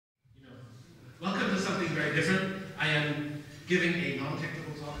something very different. I am giving a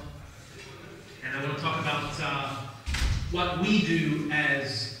non-technical talk, and I want to talk about what we do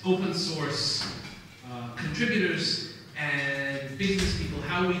as open source contributors and business people,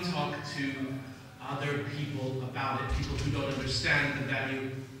 how we talk to other people about it, people who don't understand the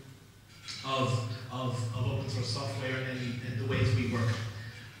value of open source software and the ways we work.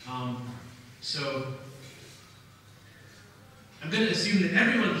 So I'm going to assume that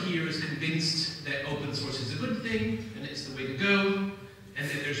everyone here is convinced that open source is a good thing and it's the way to go, and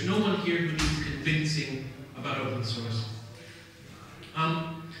that there's no one here who needs convincing about open source.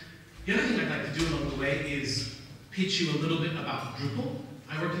 The other thing I'd like to do along the way is pitch you a little bit about Drupal.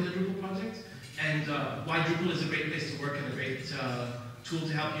 I work in the Drupal project, and why Drupal is a great place to work and a great tool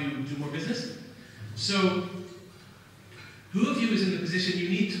to help you do more business. So, who of you is in the position you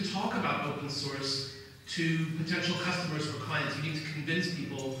need to talk about open source to potential customers or clients? You need to convince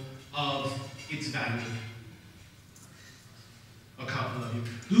people of its value. A couple of you.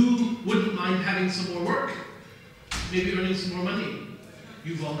 Who wouldn't mind having some more work? Maybe earning some more money?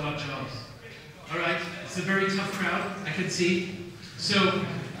 You've all got jobs. All right, it's a very tough crowd, I can see. So,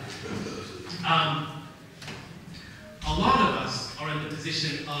 a lot of us are in the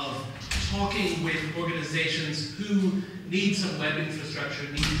position of talking with organizations who need some web infrastructure,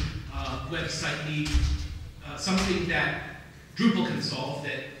 need website, need something that Drupal can solve,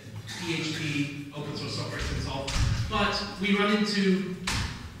 that PHP, open source software can solve. But we run into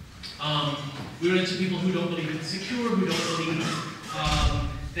people who don't believe it's secure, who don't believe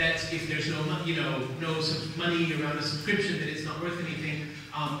that if there's no money around a subscription, that it's not worth anything.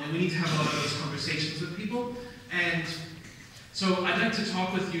 And we need to have a lot of those conversations with people. And so I'd like to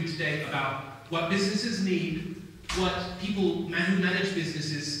talk with you today about what businesses need, what people who manage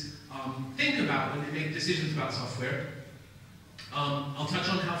businesses think about when they make decisions about software. I'll touch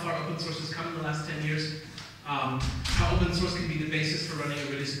on how far open source has come in the last 10 years, how open source can be the basis for running a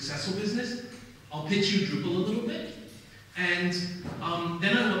really successful business. I'll pitch you Drupal a little bit. And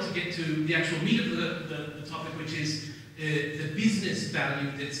then I want to get to the actual meat of the topic, which is the business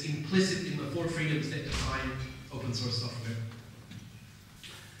value that's implicit in the 4 freedoms that define open source software.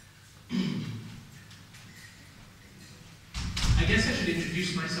 I guess I should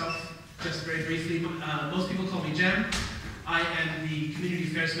introduce myself just very briefly. Most people call me Jam. I am the community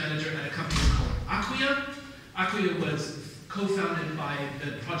affairs manager at a company called Acquia. Acquia was co-founded by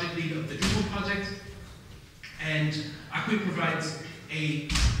the project lead of the Drupal project. And Acquia provides a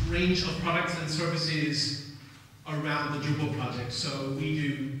range of products and services around the Drupal project. So we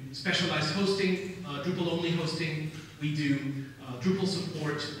do specialized hosting, Drupal-only hosting. We do Drupal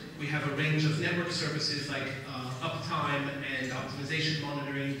support. We have a range of network services like uptime and optimization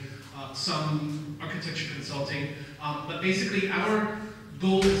monitoring, some architecture consulting. But basically, our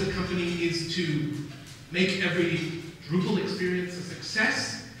goal as a company is to make every Drupal experience a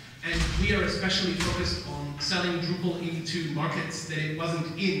success. And we are especially focused on selling Drupal into markets that it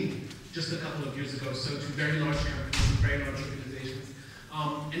wasn't in just a couple of years ago, so to very large companies and very large organizations.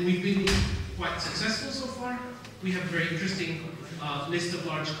 And we've been quite successful so far. We have a very interesting list of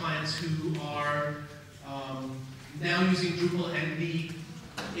large clients who are now using Drupal, and the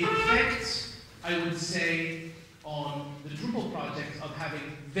effect, I would say, on the Drupal project of having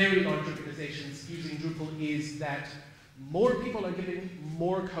very large organizations using Drupal is that more people are giving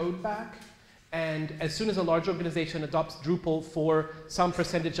more code back, and as soon as a large organization adopts Drupal for some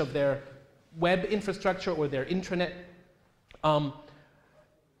percentage of their web infrastructure or their intranet,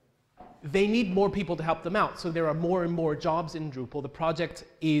 they need more people to help them out. So there are more and more jobs in Drupal. The project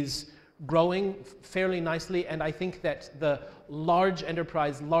is growing fairly nicely, and I think that the large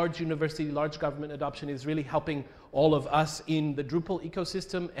enterprise, large university, large government adoption is really helping all of us in the Drupal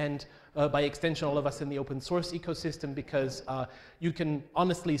ecosystem, and by extension all of us in the open source ecosystem, because you can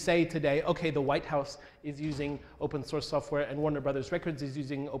honestly say today, okay, the White House is using open source software, and Warner Brothers Records is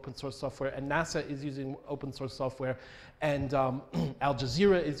using open source software, and NASA is using open source software, and Al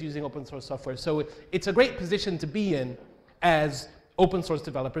Jazeera is using open source software. So it's a great position to be in as open source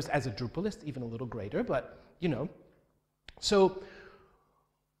developers, as a Drupalist, even a little greater, but you know. So,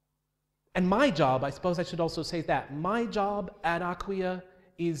 and my job, I suppose I should also say that, my job at Acquia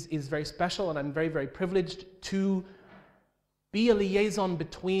is very special, and I'm very, very privileged to be a liaison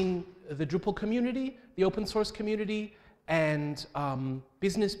between the Drupal community, the open source community, and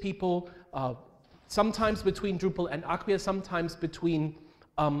business people, sometimes between Drupal and Acquia, sometimes between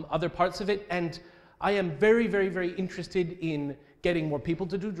other parts of it. And I am very, very, very interested in getting more people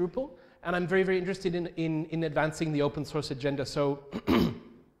to do Drupal, and I'm very, very interested in advancing the open source agenda. So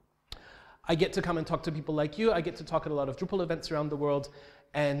I get to come and talk to people like you. I get to talk at a lot of Drupal events around the world,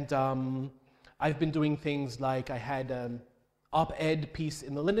 and I've been doing things like I had an op-ed piece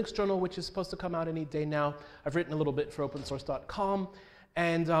in the Linux journal, which is supposed to come out any day now. I've written a little bit for opensource.com.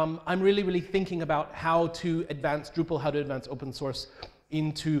 And I'm really thinking about how to advance Drupal, how to advance open source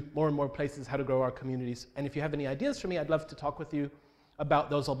into more and more places, how to grow our communities. And if you have any ideas for me, I'd love to talk with you about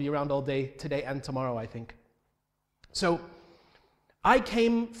those. I'll be around all day today and tomorrow, I think. So I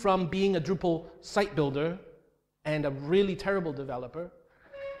came from being a Drupal site builder and a really terrible developer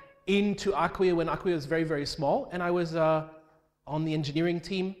into Acquia when Acquia was very small, and I was on the engineering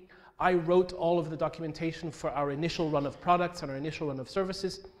team. I wrote all of the documentation for our initial run of products and our initial run of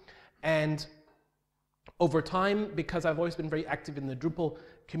services. And over time, because I've always been very active in the Drupal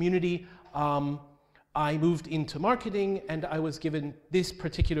community, I moved into marketing, and I was given this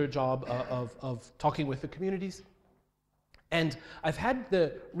particular job of talking with the communities. And I've had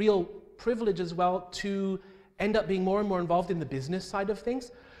the real privilege as well to end up being more and more involved in the business side of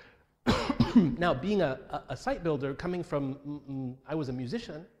things. Now, being a site builder, coming from, I was a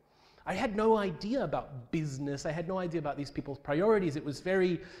musician, I had no idea about business. I had no idea about these people's priorities. It was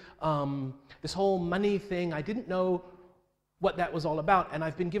very, this whole money thing, I didn't know what that was all about. And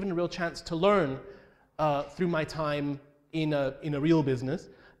I've been given a real chance to learn through my time in a real business.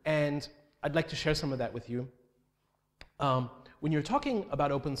 And I'd like to share some of that with you. When you're talking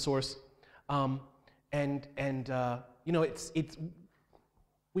about open source, you know,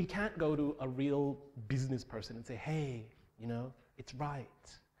 we can't go to a real business person and say, hey, you know, it's right.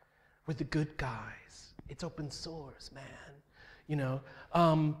 We're the good guys. It's open source, man. You know,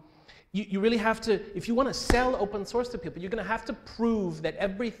 you really have to, if you want to sell open source to people, you're going to have to prove that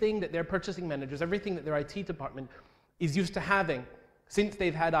everything that their purchasing managers, everything that their IT department is used to having since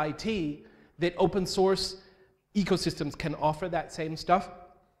they've had IT, that open source ecosystems can offer that same stuff.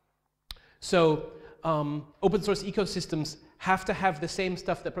 So open source ecosystems have to have the same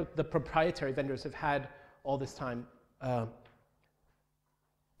stuff that the proprietary vendors have had all this time.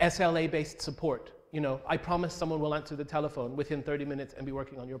 SLA-based support. You know, I promise someone will answer the telephone within 30 minutes and be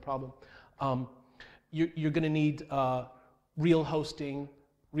working on your problem. You're going to need real hosting,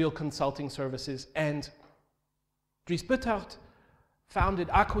 real consulting services. And Dries Buttert founded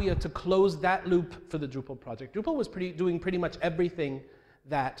Acquia to close that loop for the Drupal project. Drupal was doing pretty much everything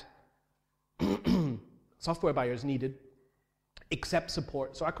that software buyers needed, except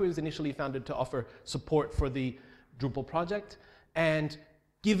support. So Acquia was initially founded to offer support for the Drupal project. And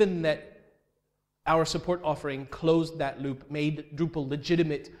given that our support offering closed that loop, made Drupal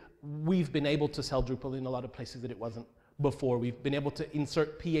legitimate, we've been able to sell Drupal in a lot of places that it wasn't before. We've been able to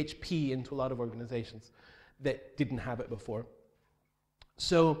insert PHP into a lot of organizations that didn't have it before.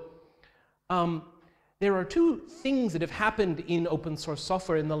 So there are two things that have happened in open source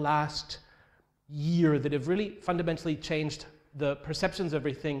software in the last year that have really fundamentally changed the perceptions of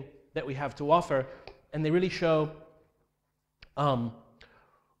everything that we have to offer, and they really show how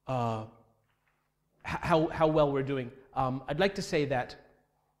well we're doing. I'd like to say that,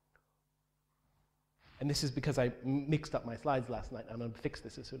 and this is because I mixed up my slides last night. I'm going to fix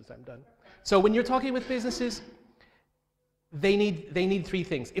this as soon as I'm done. So when you're talking with businesses, they need three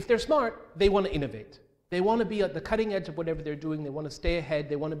things. If they're smart, they want to innovate. They want to be at the cutting edge of whatever they're doing. They want to stay ahead.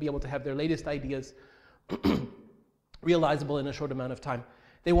 They want to be able to have their latest ideas realizable in a short amount of time.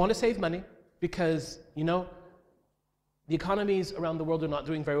 They want to save money because, you know, the economies around the world are not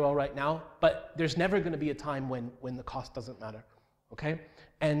doing very well right now, but there's never going to be a time when the cost doesn't matter, okay?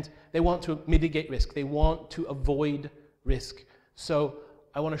 And they want to mitigate risk. They want to avoid risk. So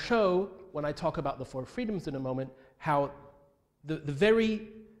I want to show, when I talk about the four freedoms in a moment, how the very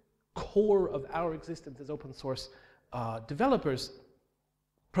core of our existence as open source developers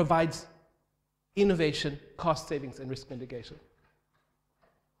provides innovation, cost savings, and risk mitigation.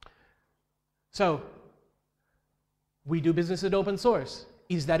 So we do business at open source.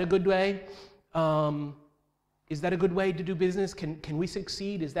 Is that a good way? Is that a good way to do business? Can we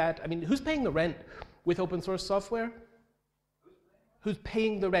succeed? Is that, I mean, who's paying the rent with open source software? Who's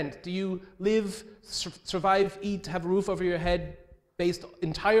paying the rent? Do you live, survive, eat, have a roof over your head based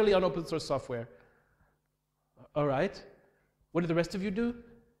entirely on open source software? All right. What do the rest of you do?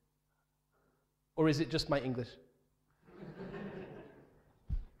 Or is it just my English?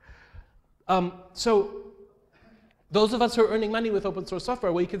 So those of us who are earning money with open source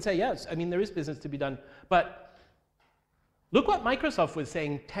software, well, you can say, yes, I mean, there is business to be done. But look what Microsoft was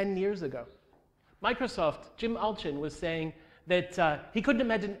saying 10 years ago. Microsoft, Jim Alchin, was saying that he couldn't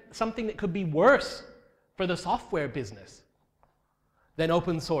imagine something that could be worse for the software business than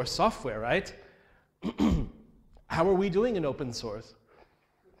open source software, right? How are we doing in open source?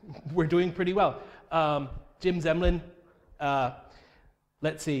 We're doing pretty well. Jim Zemlin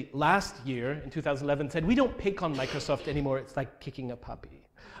let's see, last year in 2011 said, we don't pick on Microsoft anymore, it's like kicking a puppy.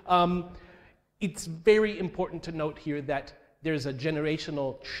 It's very important to note here that there's a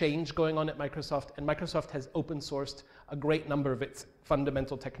generational change going on at Microsoft, and Microsoft has open sourced a great number of its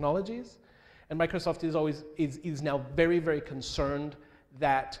fundamental technologies. And Microsoft is now very, very concerned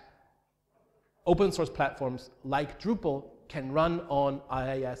that open source platforms like Drupal can run on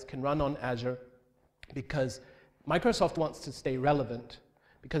IIS, can run on Azure, because Microsoft wants to stay relevant,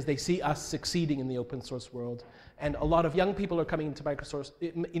 because they see us succeeding in the open source world. And a lot of young people are coming into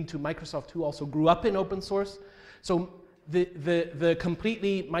Microsoft who also grew up in open source. So the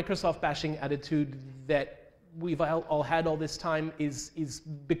completely Microsoft bashing attitude that we've all had all this time is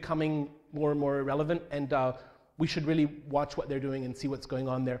becoming more and more irrelevant, and we should really watch what they're doing and see what's going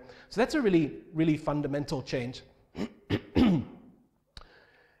on there. So that's a really, really fundamental change.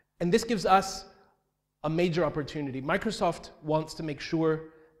 And this gives us a major opportunity. Microsoft wants to make sure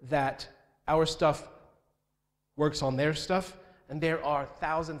that our stuff works on their stuff, and there are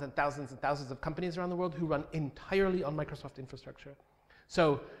thousands and thousands and thousands of companies around the world who run entirely on Microsoft infrastructure.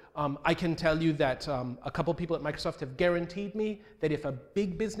 So I can tell you that a couple people at Microsoft have guaranteed me that if a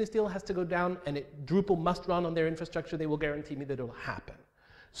big business deal has to go down and Drupal must run on their infrastructure, they will guarantee me that it will happen.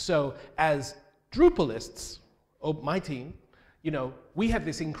 So as Drupalists, my team, you know, we have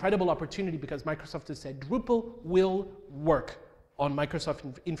this incredible opportunity because Microsoft has said Drupal will work on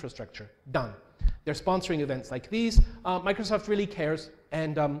Microsoft infrastructure. Done. They're sponsoring events like these. Microsoft really cares,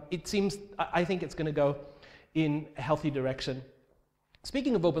 and it seems, I think it's going to go in a healthy direction.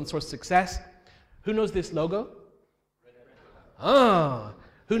 Speaking of open source success, who knows this logo?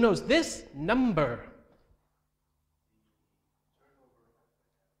 Who knows this number?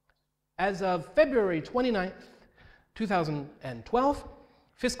 As of February 29th, 2012,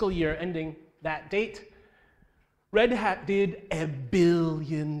 fiscal year ending that date, Red Hat did $1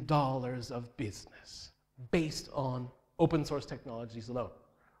 billion of business based on open source technologies alone.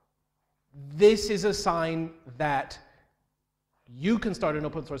 This is a sign that you can start an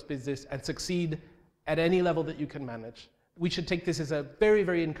open source business and succeed at any level that you can manage. We should take this as a very,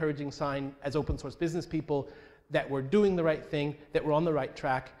 very encouraging sign as open source business people that we're doing the right thing, that we're on the right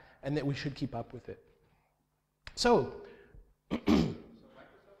track, and that we should keep up with it. So,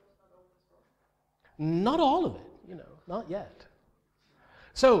 not all of it, you know, not yet.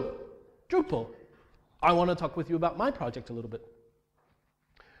 So, Drupal, I want to talk with you about my project a little bit.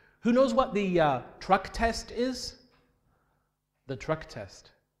 Who knows what the truck test is? The truck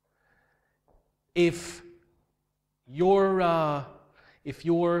test. If your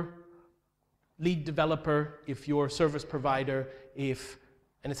lead developer, if your service provider, if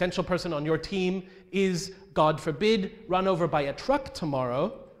an essential person on your team is, God forbid, run over by a truck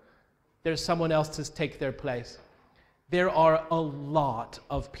tomorrow, there's someone else to take their place. There are a lot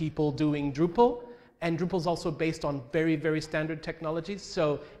of people doing Drupal, and Drupal's also based on very, very standard technologies.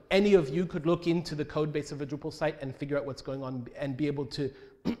 So any of you could look into the code base of a Drupal site and figure out what's going on and be able to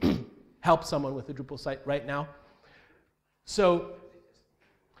help someone with a Drupal site right now. So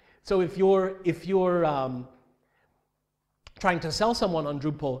if you're trying to sell someone on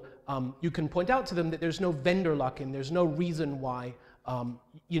Drupal, you can point out to them that there's no vendor lock-in, there's no reason why,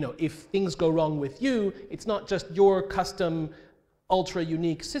 you know, if things go wrong with you, it's not just your custom,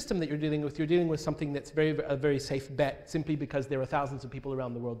 ultra-unique system that you're dealing with something that's a very safe bet, simply because there are thousands of people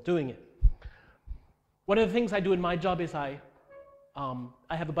around the world doing it. One of the things I do in my job is I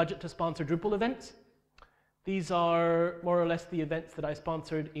have a budget to sponsor Drupal events. These are more or less the events that I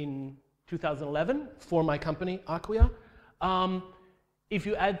sponsored in 2011 for my company, Acquia. If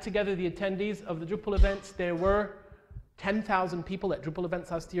you add together the attendees of the Drupal events, there were 10,000 people at Drupal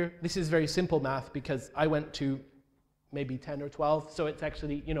events last year. This is very simple math because I went to maybe 10 or 12, so it's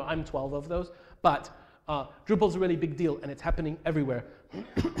actually, you know, I'm 12 of those. But Drupal's a really big deal, and it's happening everywhere.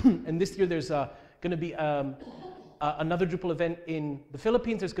 And this year there's going to be another Drupal event in the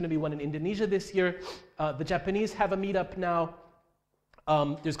Philippines. There's going to be one in Indonesia this year. The Japanese have a meetup now.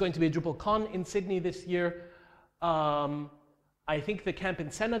 There's going to be a DrupalCon in Sydney this year. I think the camp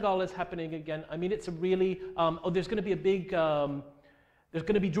in Senegal is happening again. I mean, it's a really, there's going to be a big, there's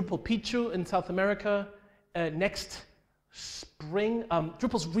going to be Drupal Pichu in South America next spring.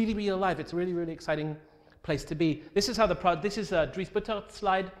 Drupal's really, really alive. It's a really, really exciting place to be. This is how this is Dries Butter's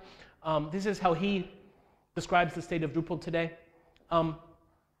slide. This is how he describes the state of Drupal today.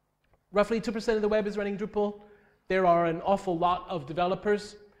 Roughly 2% of the web is running Drupal. There are an awful lot of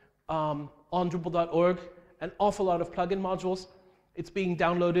developers on Drupal.org, an awful lot of plugin modules. It's being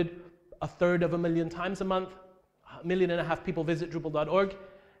downloaded 1/3 of a million times a month. 1.5 million people visit Drupal.org.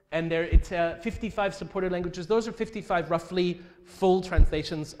 And it's 55 supported languages. Those are 55 roughly full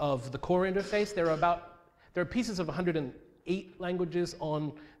translations of the core interface. There are pieces of 108 languages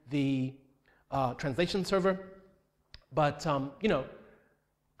on the translation server. But, you know,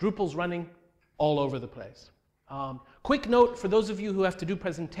 Drupal's running all over the place. Quick note for those of you who have to do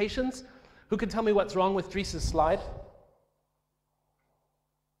presentations, who can tell me what's wrong with Dries' slide?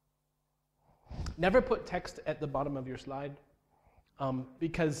 Never put text at the bottom of your slide,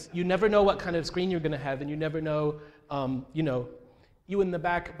 because you never know what kind of screen you're going to have, and you never know, you know, you in the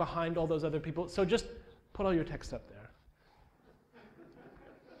back behind all those other people. So just put all your text up there.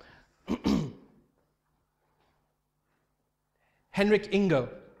 Henrik Ingo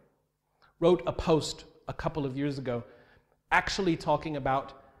wrote a post a couple of years ago actually talking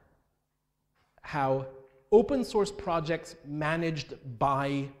about how open source projects managed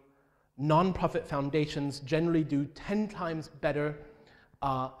by nonprofit foundations generally do 10 times better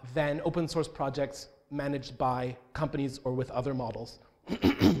than open source projects managed by companies or with other models.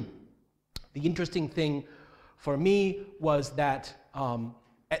 The interesting thing for me was that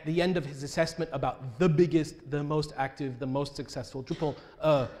at the end of his assessment about the biggest, the most active, the most successful Drupal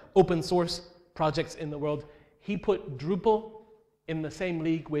open source projects in the world, he put Drupal in the same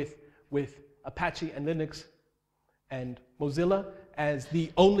league with Apache and Linux and Mozilla as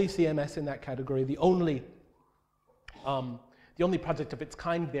the only CMS in that category, the only project of its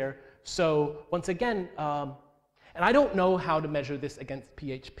kind there. So once again, and I don't know how to measure this against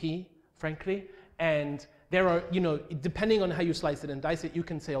PHP, frankly, and there are, you know, depending on how you slice it and dice it, you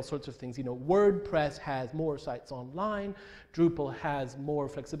can say all sorts of things. You know, WordPress has more sites online, Drupal has more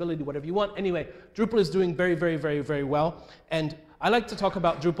flexibility, whatever you want. Anyway, Drupal is doing very, very, very, very well. And I like to talk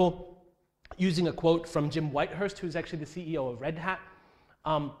about Drupal using a quote from Jim Whitehurst, who's actually the CEO of Red Hat.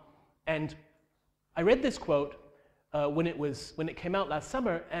 And I read this quote when it came out last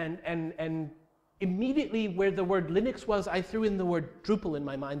summer, and immediately where the word Linux was, I threw in the word Drupal in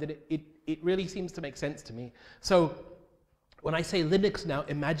my mind, and it really seems to make sense to me. So when I say Linux now,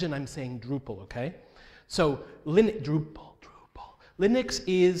 imagine I'm saying Drupal, okay? So Drupal. Linux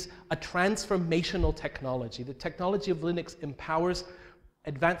is a transformational technology. The technology of Linux empowers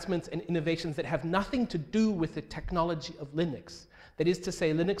advancements and innovations that have nothing to do with the technology of Linux. That is to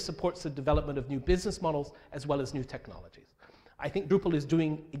say, Linux supports the development of new business models as well as new technologies. I think Drupal is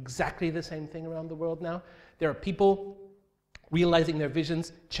doing exactly the same thing around the world now. There are people realizing their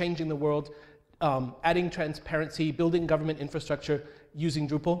visions, changing the world, adding transparency, building government infrastructure using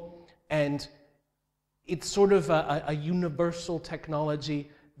Drupal. And it's sort of a universal technology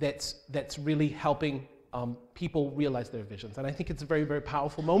that's really helping people realize their visions. And I think it's a very, very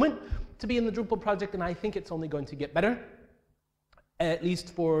powerful moment to be in the Drupal project, and I think it's only going to get better, at least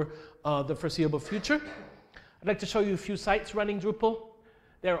for the foreseeable future. I'd like to show you a few sites running Drupal.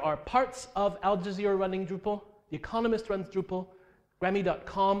 There are parts of Al Jazeera running Drupal. The Economist runs Drupal.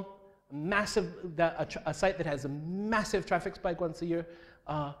 Grammy.com, a site that has a massive traffic spike once a year,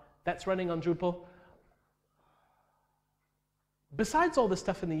 that's running on Drupal. Besides all the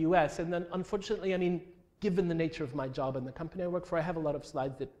stuff in the US, and then unfortunately, I mean, given the nature of my job and the company I work for, I have a lot of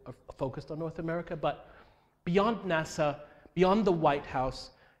slides that are focused on North America, but beyond NASA, beyond the White House,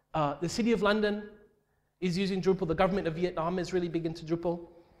 the City of London is using Drupal. The government of Vietnam is really big into Drupal.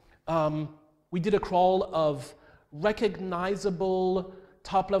 We did a crawl of recognizable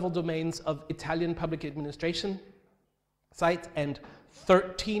top-level domains of Italian public administration sites, and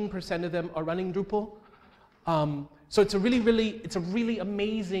 13% of them are running Drupal. So it's a really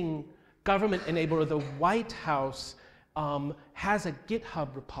amazing government enabler. The White House has a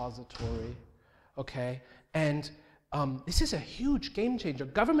GitHub repository, okay? And this is a huge game changer.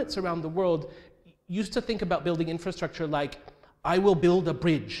 Governments around the world used to think about building infrastructure like, I will build a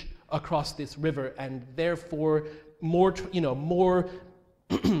bridge across this river, and therefore more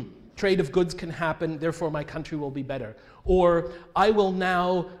trade of goods can happen, therefore my country will be better. Or I will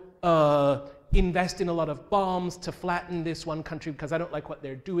now invest in a lot of bombs to flatten this one country because I don't like what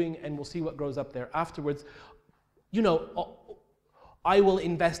they're doing, and we'll see what grows up there afterwards. You know, I will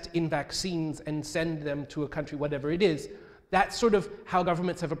invest in vaccines and send them to a country, whatever it is. That's sort of how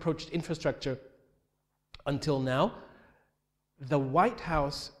governments have approached infrastructure until now. The White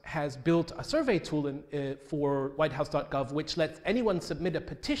House has built a survey tool for whitehouse.gov, which lets anyone submit a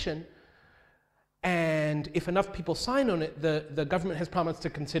petition, and if enough people sign on it, the government has promised to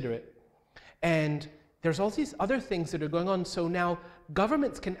consider it. And there's all these other things that are going on. So now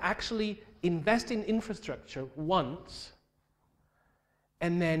governments can actually invest in infrastructure once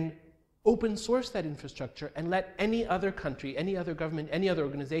and then open source that infrastructure and let any other country, any other government, any other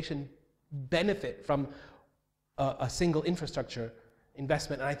organization benefit from a single infrastructure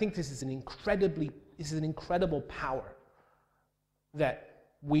investment. And I think this is an incredible power that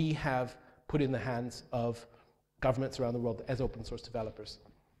we have put in the hands of governments around the world as open source developers.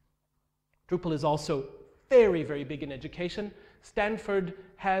 Drupal is also very, very big in education. Stanford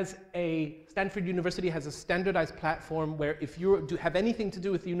University has a standardized platform where if you have anything to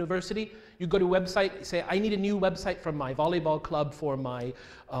do with the university, you go to a website, you say, I need a new website for my volleyball club, for my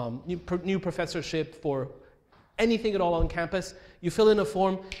new professorship, for anything at all on campus. You fill in a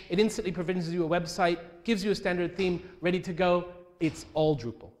form, it instantly provisions you a website, gives you a standard theme, ready to go. It's all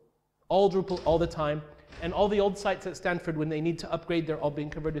Drupal. All Drupal, all the time. And all the old sites at Stanford, when they need to upgrade, they're all being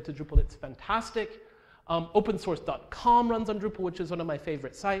converted to Drupal. It's fantastic. Opensource.com runs on Drupal, which is one of my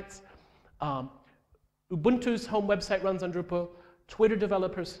favorite sites. Ubuntu's home website runs on Drupal. Twitter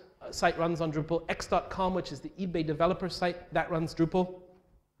developers site runs on Drupal. X.com, which is the eBay developer site, that runs Drupal.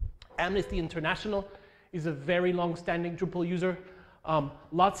 Amnesty International is a very long-standing Drupal user.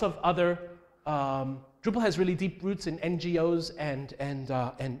 Lots of other, Drupal has really deep roots in NGOs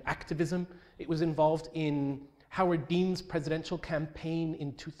and activism. It was involved in Howard Dean's presidential campaign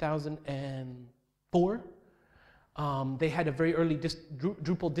in 2004. They had a very early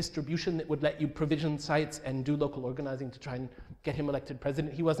Drupal distribution that would let you provision sites and do local organizing to try and get him elected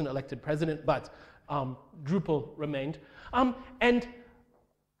president. He wasn't elected president, but Drupal remained. And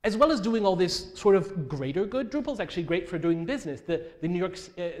as well as doing all this sort of greater good, Drupal is actually great for doing business. The New York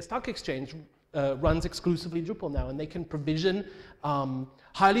Stock Exchange runs exclusively Drupal now, and they can provision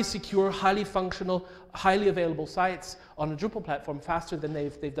highly secure, highly functional, highly available sites on a Drupal platform faster than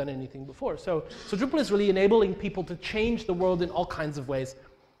they've done anything before. So Drupal is really enabling people to change the world in all kinds of ways,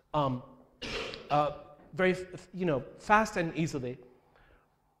 very fast and easily.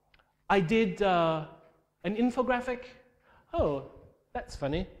 I did an infographic. Oh, that's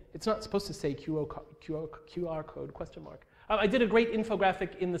funny. It's not supposed to say QR code, question mark. I did a great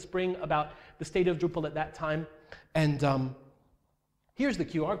infographic in the spring about the state of Drupal at that time, and here's the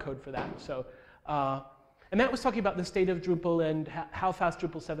QR code for that. So, and that was talking about the state of Drupal and how fast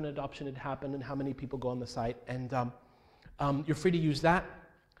Drupal 7 adoption had happened and how many people go on the site, and you're free to use that.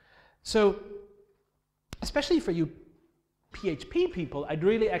 So, especially for you PHP people, I'd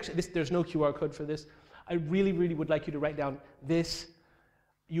really there's no QR code for this. I really, really would like you to write down this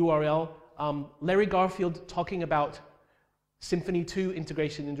URL. Larry Garfield talking about Symfony 2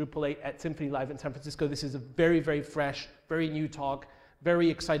 integration in Drupal 8 at Symfony Live in San Francisco. This is a very, very fresh, very new talk, very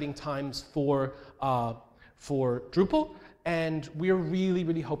exciting times for Drupal. And we're really,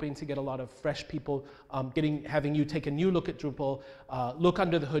 really hoping to get a lot of fresh people, having you take a new look at Drupal, look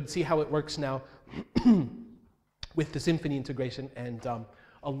under the hood, see how it works now with the Symfony integration. And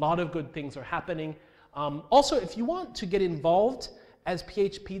a lot of good things are happening. Also, if you want to get involved as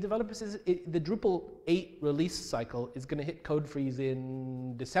PHP developers, the Drupal 8 release cycle is going to hit code freeze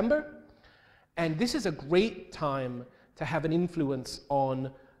in December. And this is a great time to have an influence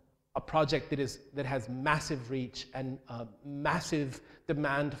on a project that has massive reach and massive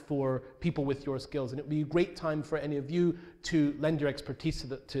demand for people with your skills. And it would be a great time for any of you to lend your expertise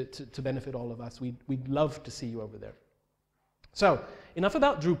to benefit all of us. We'd love to see you over there. So, enough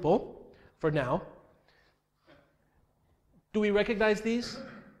about Drupal for now. Do we recognize these?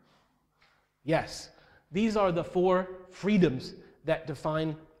 Yes. These are the 4 freedoms that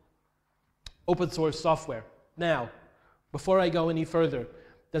define open source software. Now, before I go any further,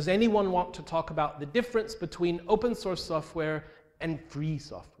 does anyone want to talk about the difference between open source software and free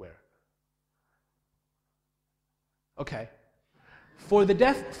software? Okay. For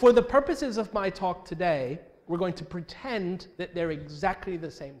the purposes of my talk today, we're going to pretend that they're exactly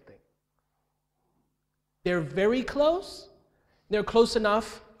the same thing. They're very close. They're close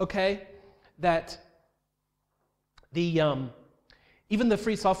enough, okay, that even the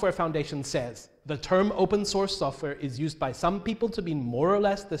Free Software Foundation says the term open source software is used by some people to be more or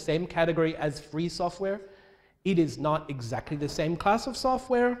less the same category as free software. It is not exactly the same class of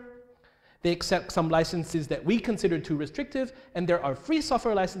software. They accept some licenses that we consider too restrictive, and there are free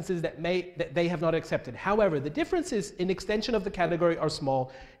software licenses that they have not accepted. However, the differences in extension of the category are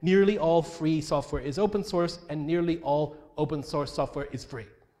small. Nearly all free software is open source, and nearly all open source software is free.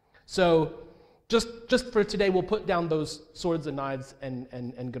 So just for today, we'll put down those swords and knives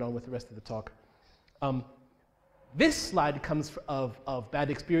and get on with the rest of the talk. This slide comes of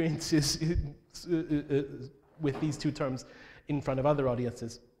bad experiences with these 2 terms in front of other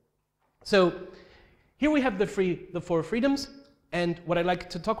audiences. So here we have the 4 freedoms, and what I'd like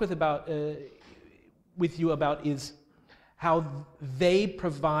to talk with you about is how they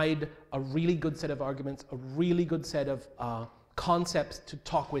provide a really good set of arguments, a really good set of concepts to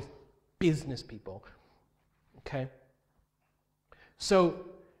talk with business people. Okay? So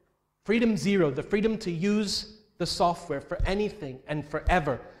freedom zero, the freedom to use the software for anything and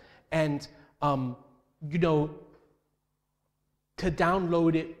forever, and you know, to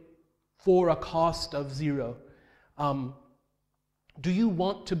download it for a cost of zero. Do you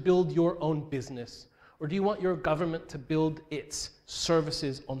want to build your own business, or do you want your government to build its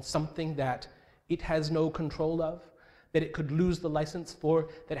services on something that it has no control of, that it could lose the license for,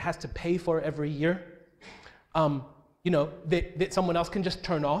 that it has to pay for every year? You know, that someone else can just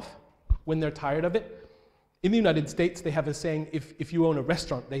turn off when they're tired of it. In the United States, they have a saying, if you own a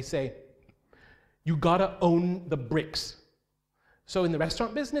restaurant, they say, you gotta own the bricks. So in the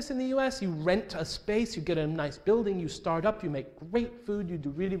restaurant business in the US, you rent a space, you get a nice building, you start up, you make great food, you do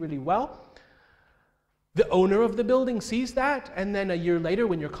really, really well. The owner of the building sees that, and then a year later,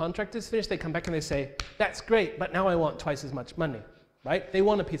 when your contract is finished, they come back and they say, that's great, but now I want twice as much money, right? They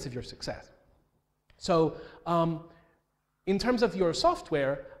want a piece of your success. So in terms of your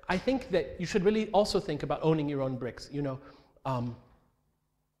software, I think that you should really also think about owning your own bricks, you know,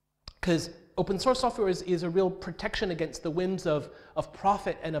 because open source software is a real protection against the whims of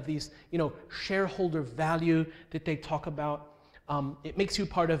profit and of these, you know, shareholder value that they talk about. It makes you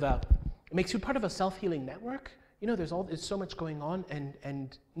part of a self-healing network. You know, there's so much going on,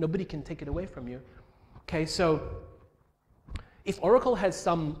 and nobody can take it away from you. Okay, so if Oracle has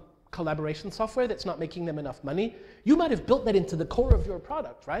some collaboration software that's not making them enough money, you might have built that into the core of your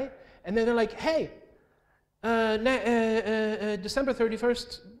product, right? And then they're like, hey, December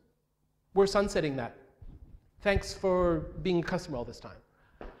 31st, we're sunsetting that. Thanks for being a customer all this time.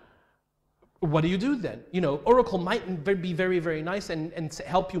 What do you do then? You know, Oracle might be very, very nice and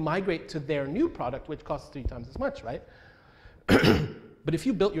help you migrate to their new product, which costs 3 times as much, right? But if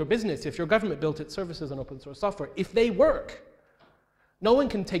you built your business, if your government built its services on open source software, if they work, no one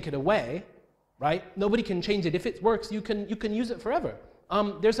can take it away, right? Nobody can change it. If it works, you can use it forever.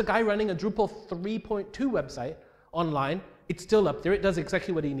 There's a guy running a Drupal 3.2 website online. It's still up there. It does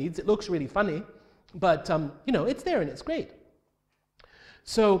exactly what he needs. It looks really funny, but you know, it's there and it's great.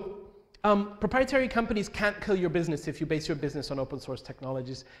 So proprietary companies can't kill your business if you base your business on open source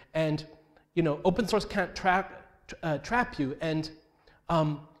technologies, and you know, open source can't trap you, and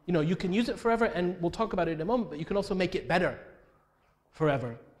you know, you can use it forever, and we'll talk about it in a moment, but you can also make it better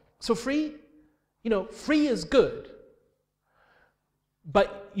forever. So free, you know, free is good,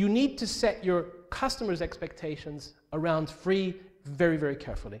 but you need to set your customers' expectations around free very, very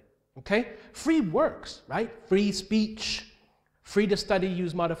carefully, okay? Free works, right? Free speech, free to study,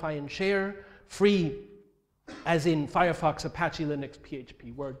 use, modify, and share, free as in Firefox, Apache, Linux,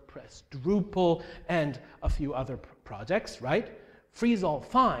 PHP, WordPress, Drupal, and a few other projects, right? Free is all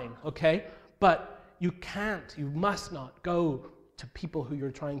fine, okay? But you must not go to people who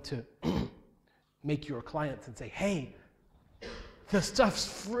you're trying to make your clients and say, hey, the stuff's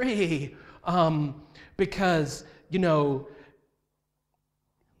free, because, you know,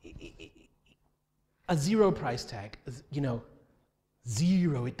 a zero price tag, you know,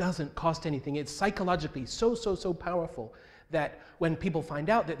 zero, it doesn't cost anything. It's psychologically so powerful that when people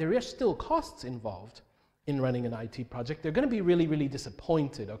find out that there are still costs involved in running an IT project, they're going to be really, really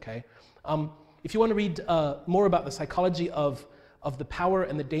disappointed, okay? If you want to read more about the psychology of the power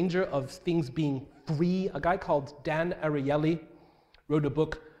and the danger of things being free, a guy called Dan Ariely wrote a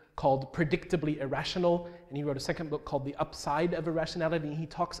book called Predictably Irrational, and he wrote a second book called The Upside of Irrationality, and he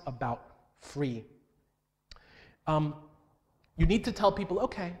talks about free. You need to tell people,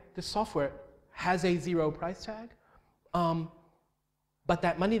 okay, this software has a zero price tag, but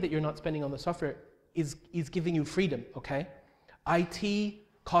that money that you're not spending on the software is giving you freedom, okay? IT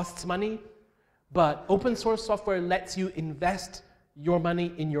costs money, but open source software lets you invest your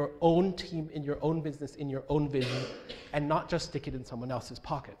money in your own team, in your own business, in your own vision, and not just stick it in someone else's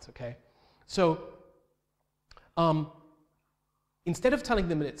pockets, okay? So instead of telling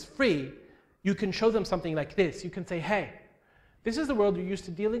them that it's free, you can show them something like this. You can say, hey, this is the world you're used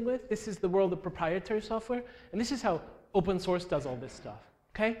to dealing with. This is the world of proprietary software, and this is how open source does all this stuff,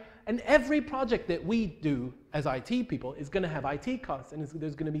 okay? And every project that we do as IT people is going to have IT costs, and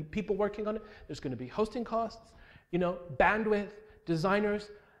there's going to be people working on it. There's going to be hosting costs, you know, bandwidth,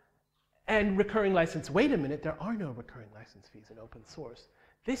 designers, and recurring license. Wait a minute, there are no recurring license fees in open source.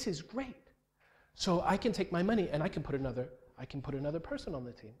 This is great. So I can take my money and I can put another person on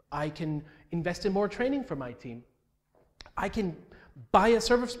the team. I can invest in more training for my team. I can buy a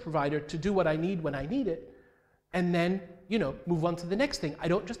service provider to do what I need when I need it, and then, you know, move on to the next thing. I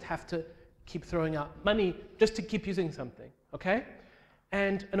don't just have to keep throwing out money just to keep using something, okay?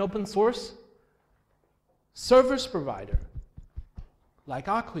 And an open source service provider, like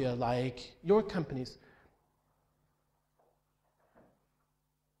Acquia, like your companies,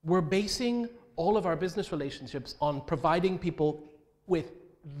 we're basing all of our business relationships on providing people with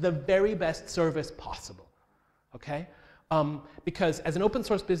the very best service possible, okay? Because as an open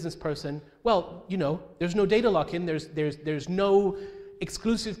source business person, well, you know, there's no data lock-in, there's no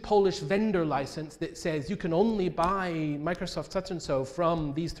exclusive Polish vendor license that says you can only buy Microsoft such and so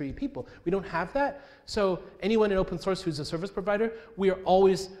from these 3 people. We don't have that. So anyone in open source who's a service provider, we are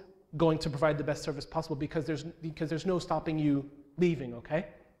always going to provide the best service possible because there's no stopping you leaving, okay?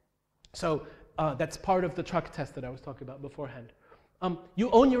 So that's part of the truck test that I was talking about beforehand.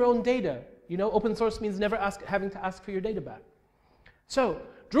 You own your own data. You know, open source means never having to ask for your data back. So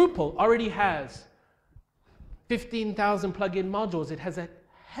Drupal already has 15,000 plugin modules. It has a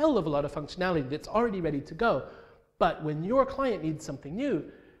hell of a lot of functionality that's already ready to go. But when your client needs something new,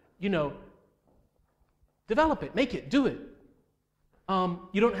 you know, develop it, make it, do it.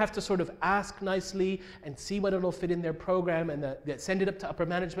 You don't have to sort of ask nicely and see what it'll fit in their program and send it up to upper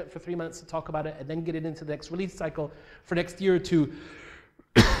management for 3 months to talk about it and then get it into the next release cycle for next year to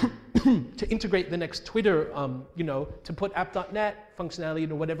to integrate the next Twitter, you know, to put app.net functionality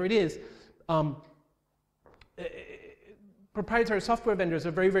into whatever it is. Proprietary software vendors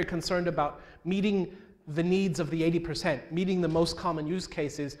are very, very concerned about meeting the needs of the 80%, meeting the most common use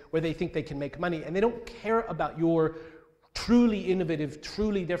cases where they think they can make money, and they don't care about your truly innovative,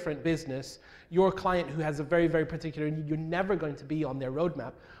 truly different business, your client who has a very, very particular need. You're never going to be on their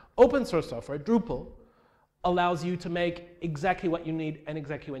roadmap. Open source software, Drupal, allows you to make exactly what you need and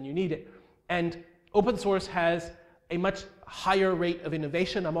exactly when you need it. And open source has a much higher rate of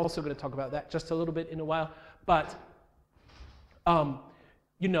innovation. I'm also going to talk about that just a little bit in a while. But,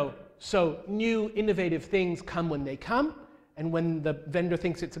 you know, so new innovative things come when they come, and when the vendor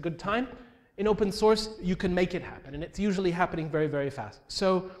thinks it's a good time. In open source, you can make it happen, and it's usually happening very, very fast.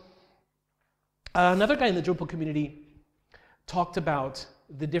 So another guy in the Drupal community talked about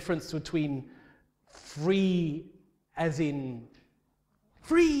the difference between free, as in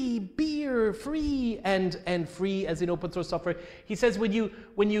free beer, free, and free as in open source software. He says when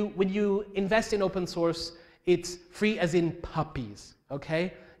you invest in open source, it's free as in puppies,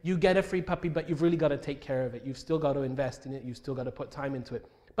 okay? You get a free puppy, but you've really got to take care of it. You've still got to invest in it. You've still got to put time into it.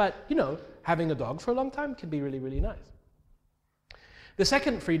 But, you know, having a dog for a long time can be really, really nice. The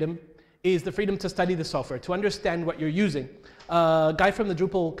second freedom is the freedom to study the software, to understand what you're using. A guy from the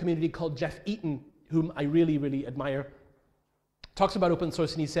Drupal community called Jeff Eaton, whom I really, really admire, talks about open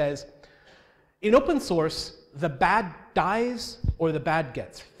source, and he says, in open source, the bad dies or the bad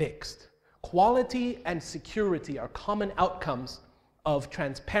gets fixed. Quality and security are common outcomes of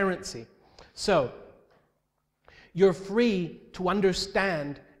transparency. So you're free to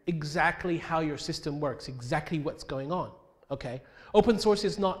understand exactly how your system works, exactly what's going on, okay? Open source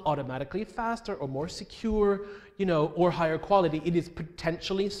is not automatically faster or more secure, you know, or higher quality. It is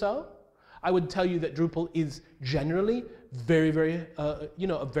potentially so. I would tell you that Drupal is generally very, very, you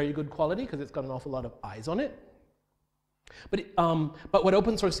know, of very good quality because it's got an awful lot of eyes on it. But what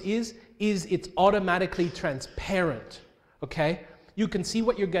open source is it's automatically transparent, okay? You can see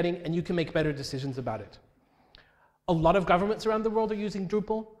what you're getting and you can make better decisions about it. A lot of governments around the world are using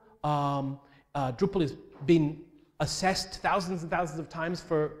Drupal. Drupal has been assessed thousands and thousands of times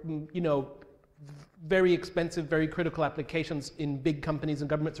for, you know, very expensive, very critical applications in big companies and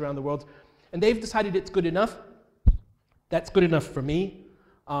governments around the world. And they've decided it's good enough. That's good enough for me.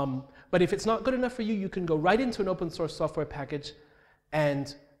 But if it's not good enough for you, you can go right into an open source software package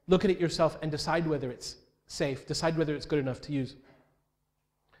and look at it yourself and decide whether it's safe, decide whether it's good enough to use.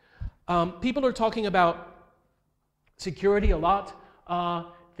 People are talking about security a lot.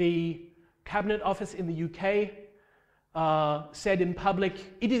 The Cabinet Office in the UK said in public,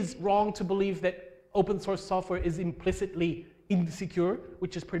 it is wrong to believe that open source software is implicitly insecure,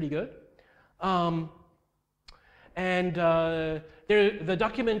 which is pretty good. The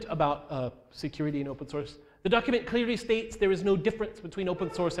document about security in open source, the document clearly states there is no difference between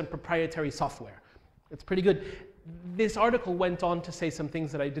open source and proprietary software. It's pretty good. This article went on to say some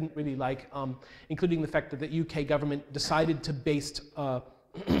things that I didn't really like, including the fact that the UK government decided to base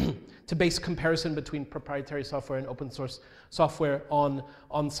comparison between proprietary software and open source software on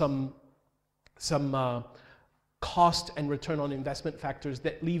some cost and return on investment factors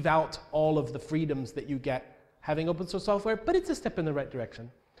that leave out all of the freedoms that you get having open source software, but it's a step in the right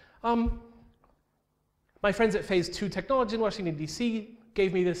direction. My friends at Phase 2 Technology in Washington, D.C.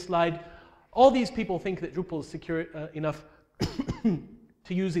 gave me this slide. All these people think that Drupal is secure enough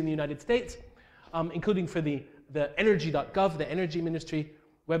to use in the United States, including for the energy.gov, the Energy Ministry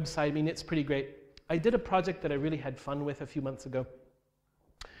website. I mean, it's pretty great. I did a project that I really had fun with a few months ago,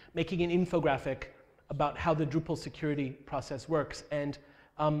 making an infographic about how the Drupal security process works. And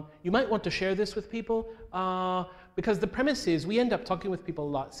You might want to share this with people because the premise is we end up talking with people a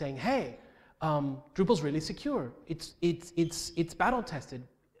lot saying, hey, Drupal's really secure. It's battle tested.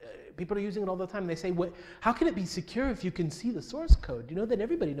 People are using it all the time. They say, how can it be secure if you can see the source code? You know that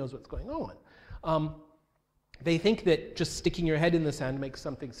everybody knows what's going on. They think that just sticking your head in the sand makes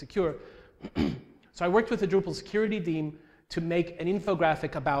something secure. So I worked with the Drupal security team to make an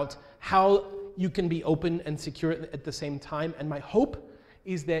infographic about how you can be open and secure at the same time. And my hope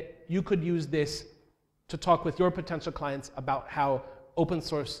is that you could use this to talk with your potential clients about how open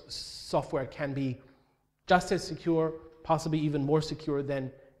source software can be just as secure, possibly even more secure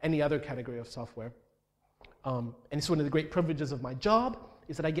than any other category of software. And it's one of the great privileges of my job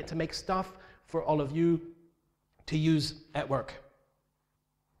is that I get to make stuff for all of you to use at work.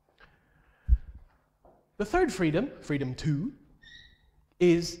 The third freedom, freedom 2,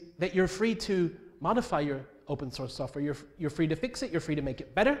 is that you're free to modify your open source software. You're free to fix it, you're free to make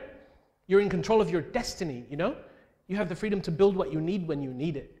it better. You're in control of your destiny, you know? You have the freedom to build what you need when you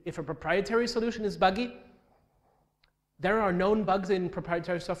need it. If a proprietary solution is buggy, there are known bugs in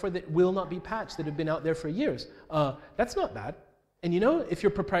proprietary software that will not be patched, that have been out there for years. That's not bad. And you know, if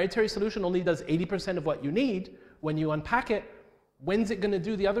your proprietary solution only does 80% of what you need, when you unpack it, when's it going to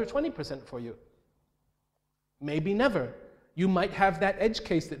do the other 20% for you? Maybe never. You might have that edge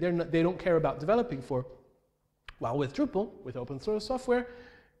case that they don't care about developing for. While with Drupal, with open source software,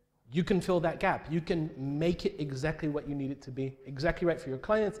 you can fill that gap. You can make it exactly what you need it to be, exactly right for your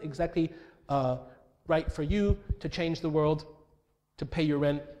clients, exactly right for you to change the world, to pay your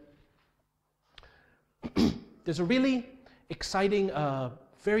rent. There's a really exciting,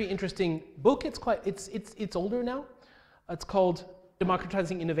 very interesting book. It's older now. It's called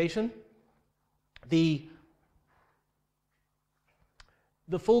Democratizing Innovation. The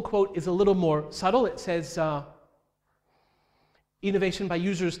full quote is a little more subtle. It says, innovation by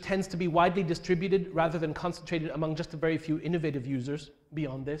users tends to be widely distributed rather than concentrated among just a very few innovative users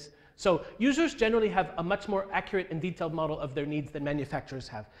beyond this. So users generally have a much more accurate and detailed model of their needs than manufacturers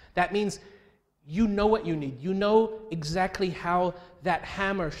have. That means you know what you need. You know exactly how that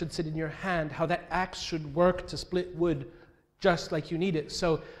hammer should sit in your hand, how that axe should work to split wood just like you need it.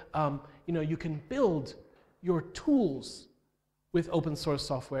 So you know, you can build your tools with open source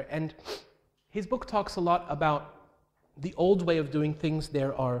software. And his book talks a lot about the old way of doing things.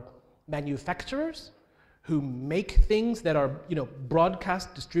 There are manufacturers who make things that are, you know,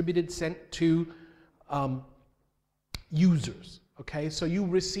 broadcast, distributed, sent to users. Okay, so you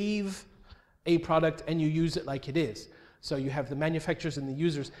receive a product and you use it like it is. So you have the manufacturers and the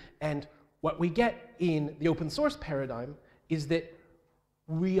users. And what we get in the open source paradigm is that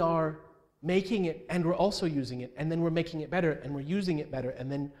we are making it and we're also using it, and then we're making it better and we're using it better, and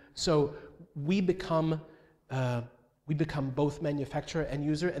then so we become both manufacturer and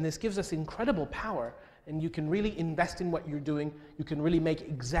user, and this gives us incredible power, and you can really invest in what you're doing. You can really make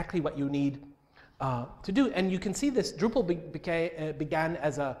exactly what you need to do. And you can see this. Drupal began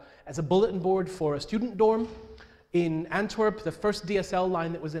as a bulletin board for a student dorm in Antwerp. The first DSL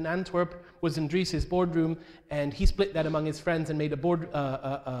line that was in Antwerp was in Dries' boardroom, and he split that among his friends and made a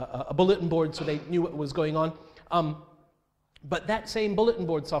bulletin board so they knew what was going on. But that same bulletin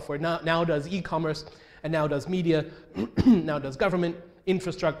board software now does e-commerce, and now does media, now does government,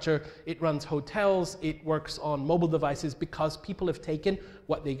 infrastructure. It runs hotels, it works on mobile devices, because people have taken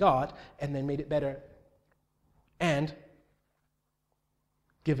what they got and then made it better and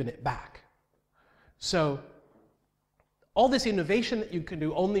given it back. So all this innovation that you can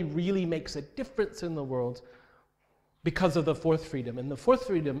do only really makes a difference in the world because of the fourth freedom. And the fourth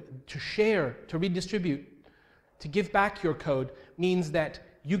freedom, to share, to redistribute, to give back your code, means that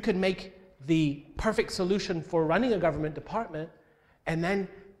you can make the perfect solution for running a government department and then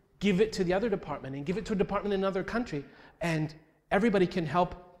give it to the other department and give it to a department in another country, and everybody can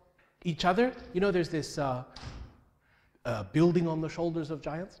help each other. You know, there's this building on the shoulders of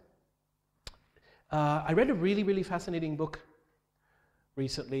giants. I read a really, really fascinating book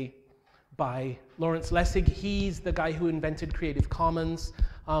recently by Lawrence Lessig. He's the guy who invented Creative Commons.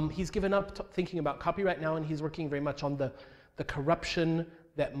 He's given up thinking about copyright now, and he's working very much on the corruption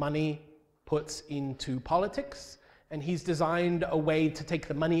that money puts into politics. And he's designed a way to take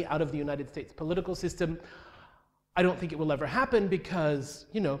the money out of the United States political system. I don't think it will ever happen because,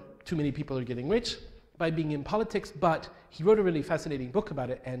 you know, too many people are getting rich by being in politics, but he wrote a really fascinating book about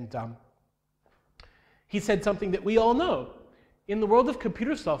it, and he said something that we all know. In the world of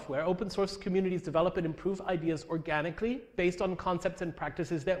computer software, open source communities develop and improve ideas organically based on concepts and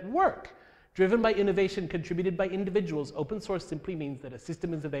practices that work. Driven by innovation contributed by individuals, open source simply means that a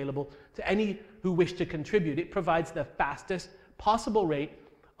system is available to any who wish to contribute. It provides the fastest possible rate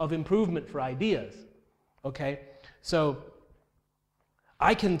of improvement for ideas, okay? So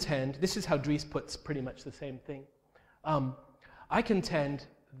I contend, this is how Dries puts pretty much the same thing. I contend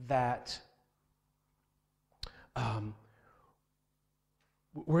that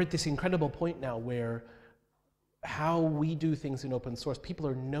we're at this incredible point now where how we do things in open source, people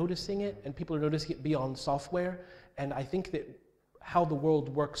are noticing it, and people are noticing it beyond software, and I think that how the world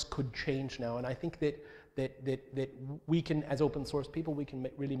works could change now, and I think that we can, as open source people, we can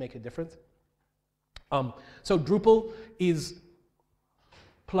really make a difference. So Drupal is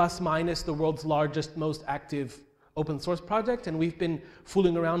plus minus the world's largest, most active open source project, and we've been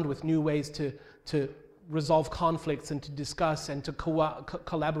fooling around with new ways to resolve conflicts and to discuss and to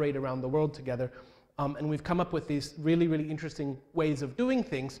collaborate around the world together. And we've come up with these really, really interesting ways of doing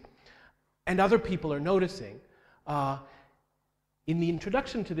things, and other people are noticing. In the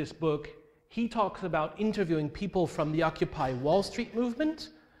introduction to this book, he talks about interviewing people from the Occupy Wall Street movement,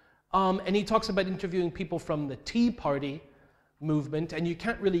 and he talks about interviewing people from the Tea Party movement, and you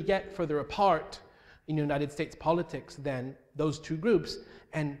can't really get further apart in United States politics than those two groups,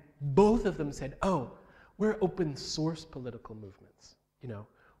 and both of them said, oh, we're open source political movements, you know.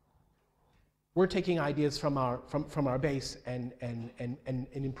 We're taking ideas from our base and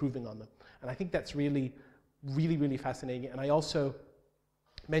improving on them. And I think that's really, really, really fascinating. And I also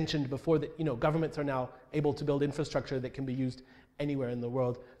mentioned before that, you know, governments are now able to build infrastructure that can be used anywhere in the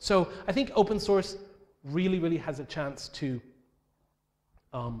world. So I think open source really, really has a chance to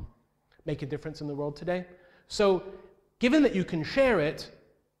make a difference in the world today. So given that you can share it,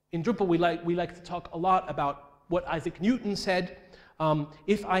 in Drupal we like to talk a lot about what Isaac Newton said,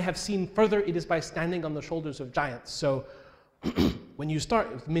 if I have seen further, it is by standing on the shoulders of giants. So when you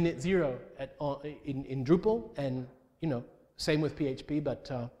start with minute zero in Drupal, and you know, same with PHP, but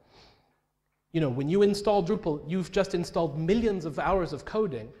you know, when you install Drupal, you've just installed millions of hours of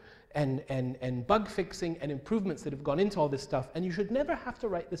coding and bug fixing and improvements that have gone into all this stuff, and you should never have to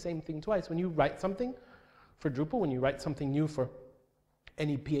write the same thing twice. When you write something for Drupal, when you write something new for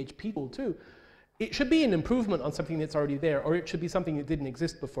any PHP tool too, it should be an improvement on something that's already there, or it should be something that didn't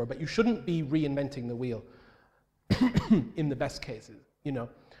exist before, but you shouldn't be reinventing the wheel in the best cases, you know.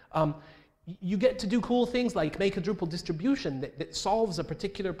 You get to do cool things like make a Drupal distribution that solves a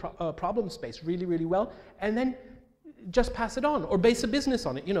particular problem space really, really well, and then just pass it on, or base a business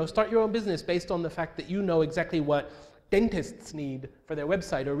on it. You know, start your own business based on the fact that you know exactly what dentists need for their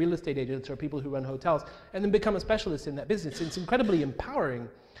website, or real estate agents, or people who run hotels, and then become a specialist in that business. It's incredibly empowering.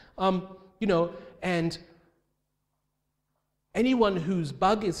 You know, and anyone whose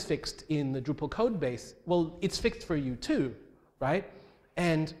bug is fixed in the Drupal code base, well, it's fixed for you too, right?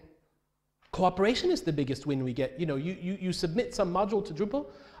 And cooperation is the biggest win we get. You know, you submit some module to Drupal.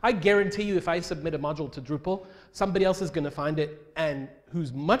 I guarantee you if I submit a module to Drupal, somebody else is going to find it, and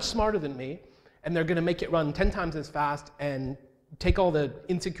who's much smarter than me, and they're going to make it run 10 times as fast and take all the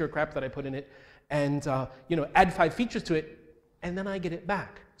insecure crap that I put in it and you know, add 5 features to it, and then I get it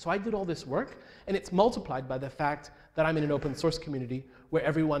back. So I did all this work, and it's multiplied by the fact that I'm in an open source community where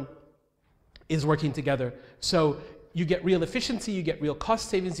everyone is working together. So you get real efficiency, you get real cost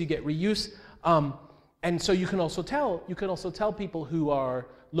savings, you get reuse, and so you can also tell people who are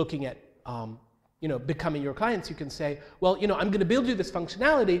looking at you know, becoming your clients. You can say, well, you know, I'm going to build you this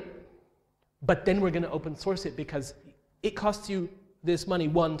functionality, but then we're going to open source it because it costs you this money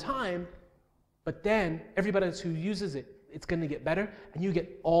one time, but then everybody else who uses it, it's going to get better, and you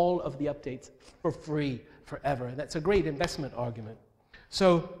get all of the updates for free forever. And that's a great investment argument.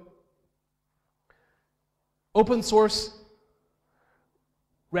 So open source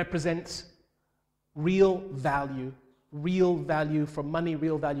represents real value for money,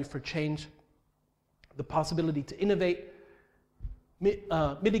 real value for change, the possibility to innovate,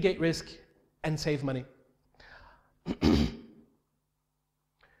 mitigate risk, and save money.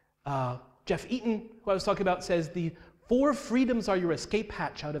 Jeff Eaton, who I was talking about, says the 4 freedoms are your escape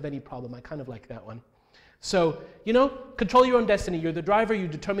hatch out of any problem. I kind of like that one. So, you know, control your own destiny. You're the driver, you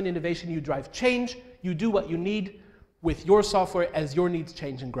determine innovation, you drive change, you do what you need with your software as your needs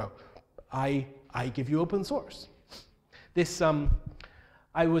change and grow. I give you open source. This,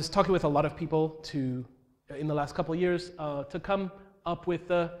 I was talking with a lot of people in the last couple of years to come up with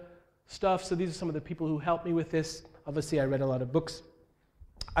the stuff. So these are some of the people who helped me with this. Obviously, I read a lot of books.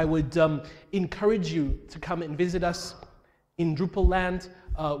 I would encourage you to come and visit us in Drupal land.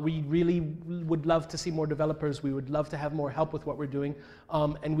 We really would love to see more developers. We would love to have more help with what we're doing.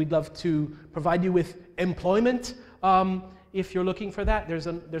 And we'd love to provide you with employment if you're looking for that. There's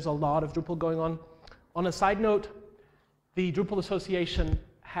a lot of Drupal going on. On a side note, the Drupal Association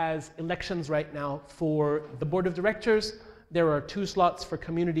has elections right now for the board of directors, There are 2 slots for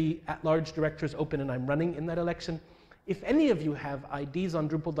community at-large directors open, and I'm running in that election. If any of you have IDs on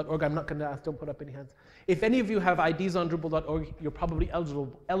Drupal.org, I'm not going to ask, don't put up any hands. If any of you have IDs on Drupal.org, you're probably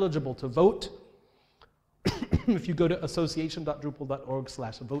eligible to vote. If you go to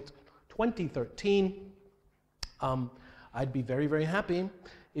association.drupal.org/vote 2013, I'd be very, very happy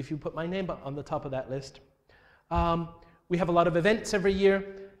if you put my name on the top of that list. We have a lot of events every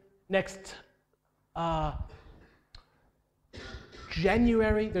year. Next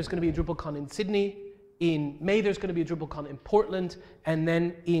January, there's going to be a DrupalCon in Sydney. In May, there's going to be a DrupalCon in Portland. And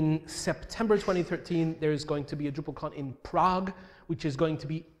then in September 2013, there's going to be a DrupalCon in Prague, which is going to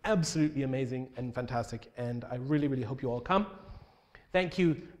be absolutely amazing and fantastic. And I really, really hope you all come. Thank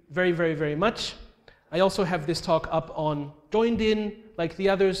you very, very, very much. I also have this talk up on Joined In, like the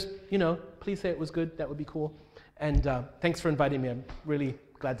others. You know, please say it was good. That would be cool. And thanks for inviting me. I'm really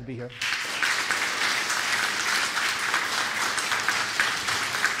glad to be here.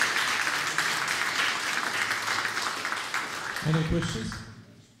 Any questions?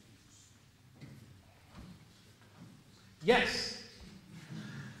 Yes.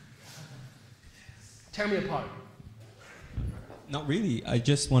 Tear me apart. Not really. I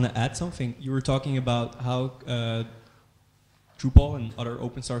just want to add something. You were talking about how Drupal and other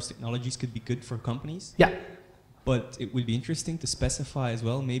open source technologies could be good for companies. Yeah. But it would be interesting to specify as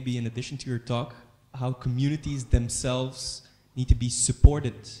well, maybe in addition to your talk, how communities themselves need to be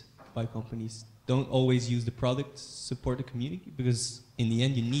supported by companies. Don't always use the product, support the community, because in the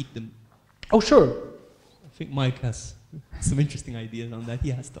end you need them. Oh, sure. I think Mike has some interesting ideas on that. He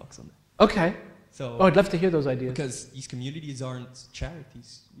has talks on that. Okay. So, I'd love to hear those ideas. Because these communities aren't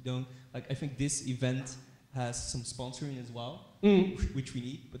charities. You don't, like, I think this event has some sponsoring as well, which we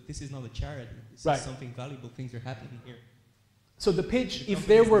need, but this is not a charity. This is something valuable. Things are happening here. So the pitch, if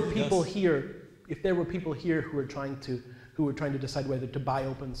there were people here, who were trying to decide whether to buy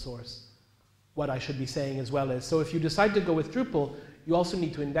open source, what I should be saying as well is, so if you decide to go with Drupal, you also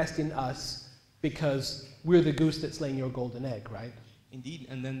need to invest in us because we're the goose that's laying your golden egg, right? Indeed,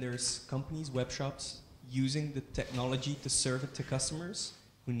 and then there's companies, web shops, using the technology to serve it to customers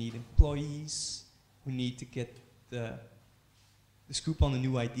who need employees, who need to get the scoop on the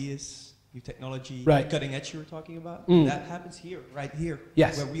new ideas, new technology, right. Cutting edge you were talking about. That happens here, right here,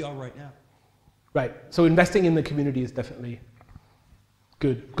 yes. Where we are right now. Right, so investing in the community is definitely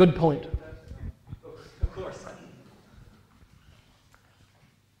good. Good point. Of course.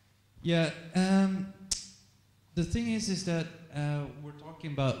 Yeah, the thing is that we're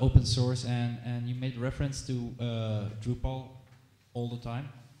talking about open source, and you made reference to Drupal all the time.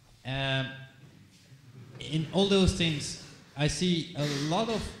 In all those things, I see a lot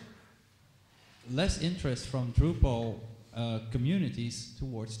of less interest from Drupal communities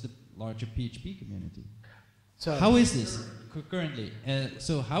towards the larger PHP community. So how is this currently?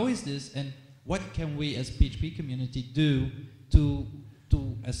 So how is this, and what can we as PHP community do to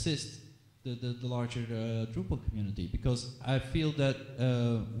assist the larger Drupal community? Because I feel that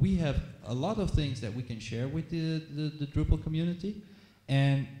we have a lot of things that we can share with the Drupal community,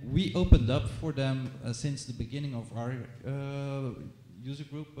 and we opened up for them since the beginning of our user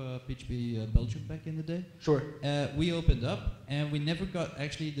group, PHP Belgium back in the day. Sure. We opened up, and we never got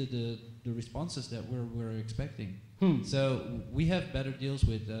actually the responses that we're expecting. So we have better deals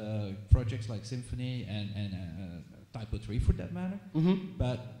with projects like Symfony and Typo 3 for that matter.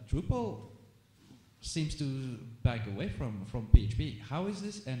 But Drupal seems to back away from PHP. How is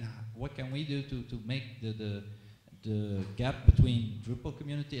this, and what can we do to make the gap between Drupal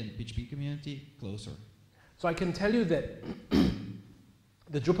community and the PHP community closer? So I can tell you that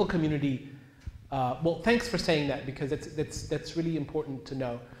the Drupal community, well, thanks for saying that, because that's really important to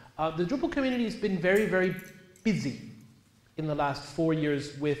know. The Drupal community has been very, very busy in the last 4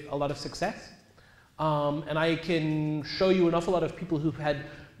 years with a lot of success. And I can show you an awful lot of people who've had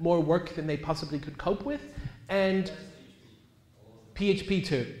more work than they possibly could cope with, and PHP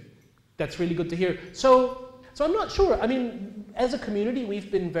too. That's really good to hear. So I'm not sure. I mean, as a community,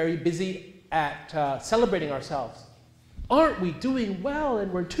 we've been very busy at celebrating ourselves. Aren't we doing well?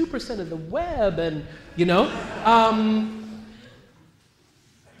 And we're 2% of the web, and you know.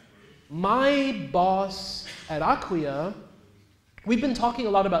 My boss at Acquia, we've been talking a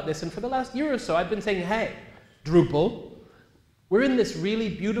lot about this, and for the last year or so, I've been saying, hey, Drupal, we're in this really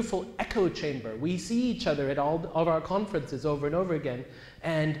beautiful echo chamber. We see each other at all of our conferences over and over again,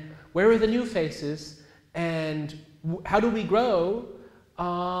 and where are the new faces, and how do we grow?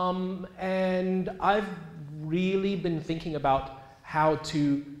 And I've really been thinking about how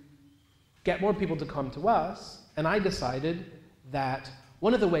to get more people to come to us, and I decided that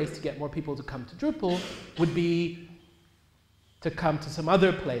one of the ways to get more people to come to Drupal would be to come to some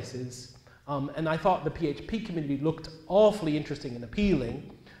other places. And I thought the PHP community looked awfully interesting and appealing.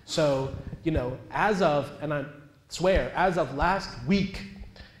 So, you know, as of, and I swear, as of last week,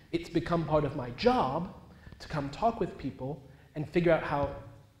 it's become part of my job to come talk with people and figure out how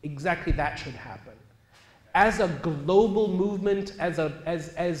exactly that should happen. As a global movement,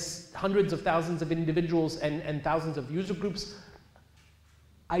 as hundreds of thousands of individuals and thousands of user groups,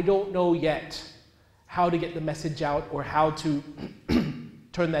 I don't know yet how to get the message out or how to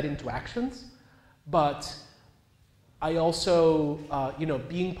turn that into actions. But I also, you know,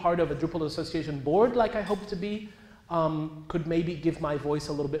 being part of a Drupal Association board, like I hope to be, could maybe give my voice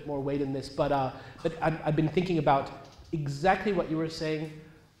a little bit more weight in this. But I've been thinking about exactly what you were saying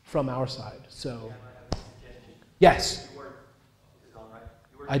from our side. So, yes.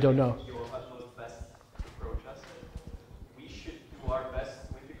 I don't know. Your utmost best to approach us. We should do our best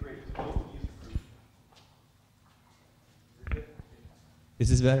to integrate the local user group. Is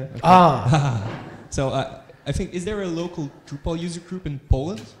this better? Okay. Ah. So I think, is there a local Drupal user group in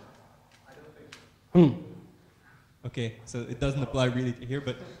Poland? I don't think so. Okay, so it doesn't apply really to here,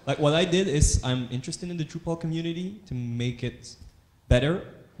 but like what I did is I'm interested in the Drupal community to make it better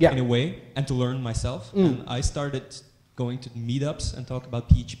in a way and to learn myself. And I started going to meetups and talk about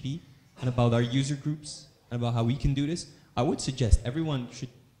PHP and about our user groups and about how we can do this. I would suggest everyone should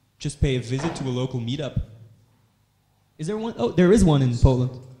just pay a visit to a local meetup. Is there one? Oh, there is one in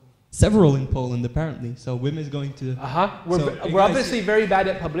Poland. Several in Poland, apparently. So Wim is going to... We're obviously very bad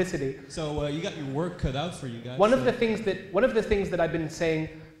at publicity. So you got your work cut out for you guys. One of the things that I've been saying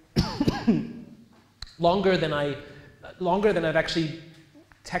longer than I've actually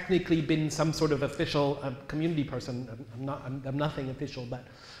technically been some sort of official community person. I'm nothing official, but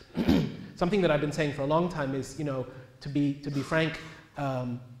something that I've been saying for a long time is, you know, to be frank,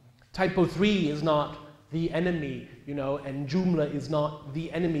 Typo 3 is not the enemy, you know, and Joomla is not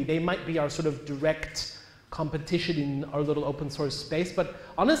the enemy. They might be our sort of direct competition in our little open source space, but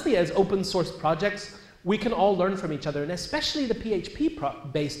honestly, as open source projects, we can all learn from each other, and especially the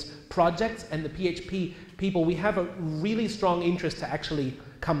PHP-based projects and the PHP people, we have a really strong interest to actually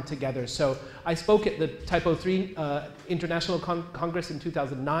come together. So I spoke at the Typo 3 International Congress in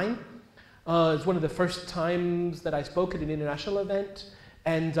 2009. It's one of the first times that I spoke at an international event.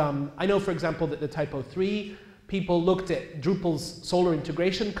 And I know, for example, that the Typo 3 people looked at Drupal's Solar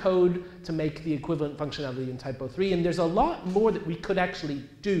integration code to make the equivalent functionality in Typo 3. And there's a lot more that we could actually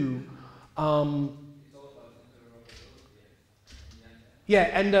do. Yeah,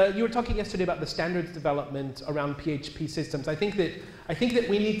 and you were talking yesterday about the standards development around PHP systems. I think that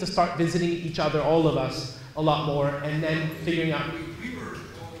we need to start visiting each other, all of us, a lot more, and then figuring out. We were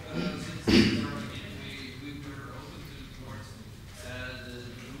since we were open towards the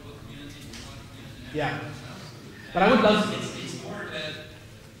Drupal community, Yeah, but I would love. It's more that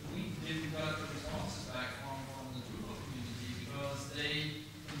we didn't got the responses back from the Drupal community because they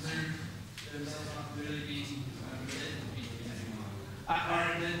considered themselves not really being related to PHP anymore.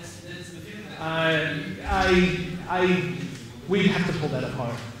 That's the feeling that we'd have to pull that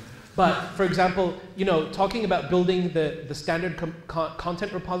apart. But for example, you know, talking about building the standard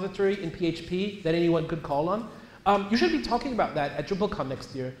content repository in PHP that anyone could call on, you should be talking about that at DrupalCon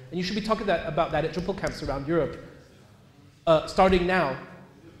next year, and you should be talking about that at Drupal camps around Europe, starting now.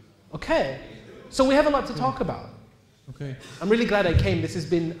 Okay, so we have a lot to talk about. Okay. I'm really glad I came. This has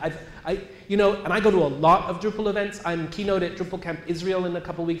been, you know, and I go to a lot of Drupal events. I'm keynote at Drupal Camp Israel in a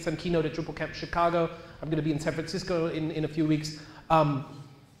couple weeks. I'm keynote at Drupal Camp Chicago. I'm going to be in San Francisco in a few weeks.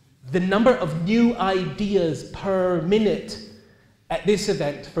 The number of new ideas per minute at this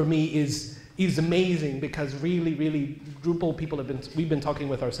event for me is amazing, because really Drupal people we've been talking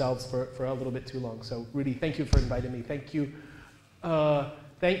with ourselves for a little bit too long. So really, thank you for inviting me. Thank you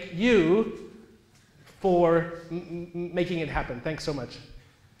for making it happen. Thanks so much.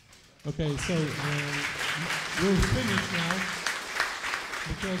 Okay, so we'll finish now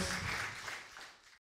because